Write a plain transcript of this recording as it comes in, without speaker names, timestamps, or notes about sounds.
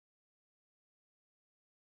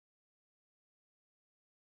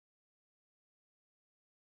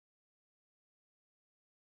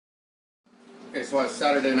Okay, so it's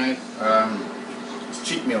Saturday night. It's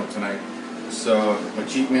cheat meal tonight. So my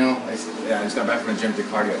cheat meal, I just got back from the gym to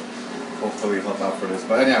cardio. Hopefully help out for this.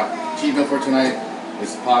 But anyhow, cheat meal for tonight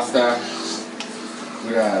is pasta.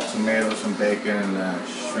 We got tomatoes, some bacon, and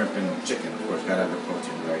shrimp and chicken. Of course, gotta have the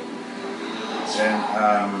protein, right? And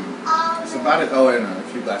that's about it. Oh, and a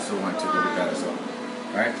few glasses of wine too. But we got it. So, all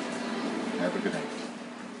right. Have a good night.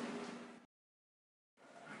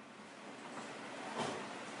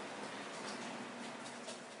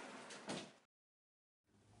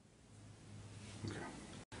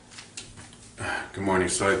 Good morning.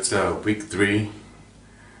 So it's week 3.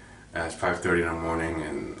 It's 5:30 in the morning,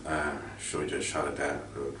 and Shelly just shot at that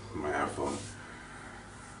with my iPhone.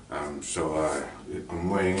 I'm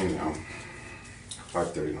weighing in now.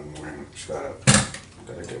 5:30 in the morning. Just gotta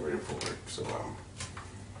get ready for work. So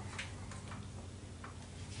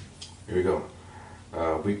here we go.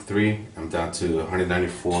 Week 3. I'm down to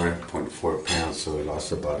 194.4 pounds. So I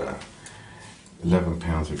lost about 11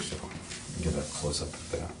 pounds or so. Get a close up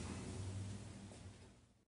of that.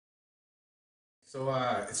 So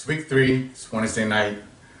it's week 3. It's Wednesday night.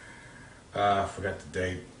 I forgot the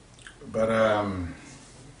date, but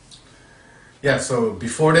yeah. So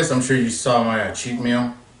before this, I'm sure you saw my cheat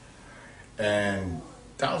meal, and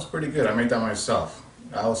that was pretty good. I made that myself.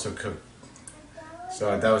 I also cooked.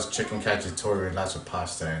 So that was chicken cacciatore with lots of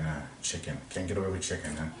pasta and chicken. Can't get away with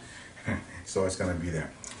chicken, huh? So it's gonna be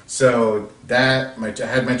there. So I had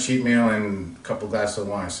my cheat meal and a couple glasses of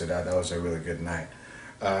wine. So that was a really good night.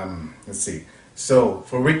 Let's see. So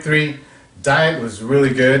for week 3, diet was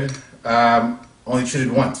really good. Only cheated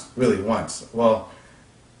once, really once. Well,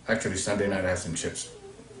 actually Sunday night I had some chips.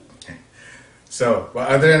 So, but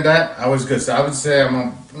other than that, I was good. So I would say I'm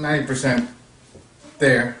on 90%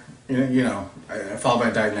 there. You know, I followed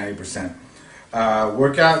my diet 90%.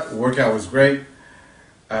 Workout was great.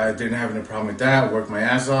 I didn't have any problem with that. Worked my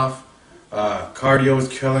ass off. Cardio was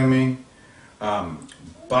killing me.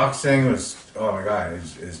 Boxing was, oh my God,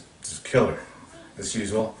 it's just killer. As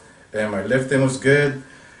usual, and my lifting was good.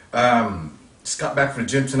 Just got back from the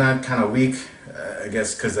gym tonight, kind of weak, I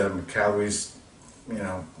guess, because calories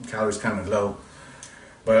kind of low.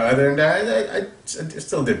 But other than that, I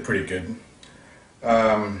still did pretty good.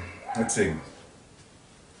 Let's see.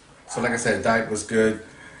 So, like I said, diet was good,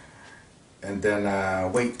 and then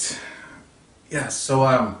weight. Yeah. So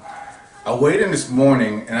I weighed in this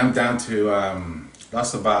morning, and I'm down to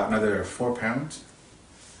lost about another 4 pounds.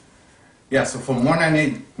 Yeah, so from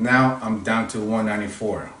 198 now I'm down to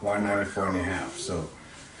 194 and a half. So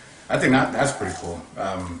I think that's pretty cool.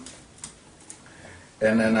 And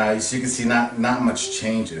then as you can see, not much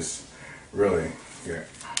changes really here.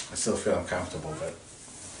 I still feel uncomfortable, but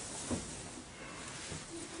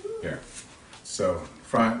here. So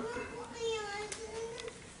front.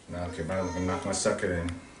 Now, okay, but I'm not gonna suck it in.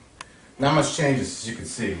 Not much changes as you can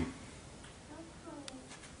see.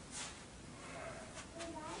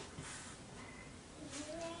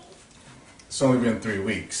 It's only been 3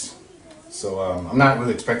 weeks, so I'm not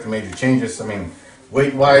really expecting major changes. I mean,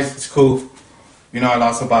 weight-wise, it's cool. You know, I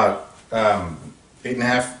lost about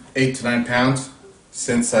 8 to 9 pounds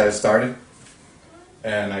since I started,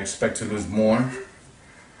 and I expect to lose more.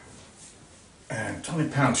 And 20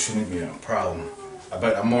 pounds shouldn't be a problem,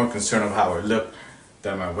 but I'm more concerned of how I look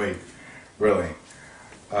than my weight, really.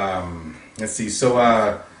 Let's see. So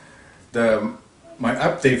my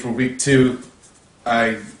update for week 2.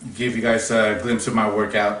 I gave you guys a glimpse of my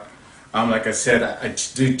workout. Like I said, I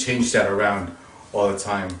do change that around all the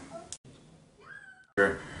time.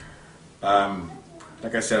 Like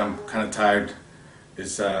I said, I'm kind of tired.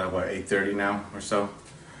 It's 8:30 now or so,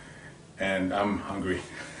 and I'm hungry.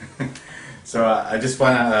 So I just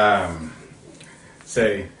want to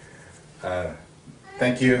say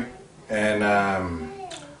thank you, and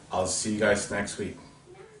I'll see you guys next week.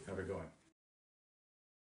 Have a good one.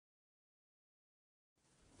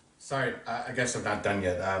 Sorry, I guess I'm not done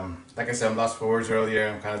yet. Like I said, I'm lost for words earlier.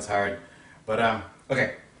 I'm kind of tired. But,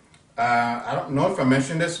 okay. I don't know if I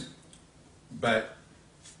mentioned this, but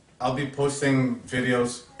I'll be posting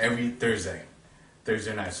videos every Thursday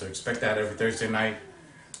night. So expect that every Thursday night.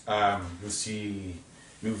 You'll see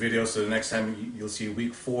new videos. So the next time you'll see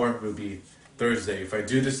week 4 will be Thursday. If I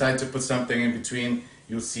do decide to put something in between,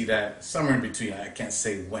 you'll see that somewhere in between. I can't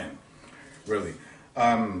say when, really.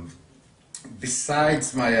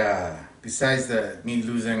 Besides me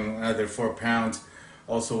losing another 4 pounds,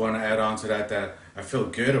 also want to add on to that I feel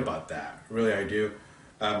good about that. Really, I do.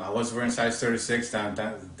 I was wearing size 36, down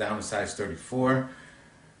to size 34.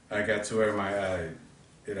 I got to wear my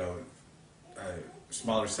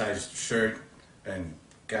smaller size shirt and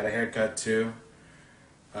got a haircut too.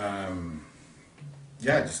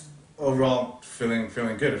 yeah, just overall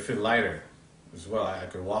feeling good. I feel lighter as well. I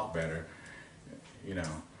could walk better, you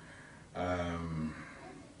know. Um,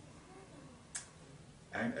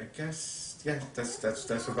 I guess yeah,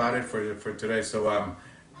 that's about it for today. So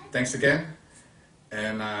thanks again,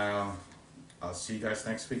 and I'll see you guys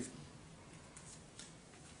next week.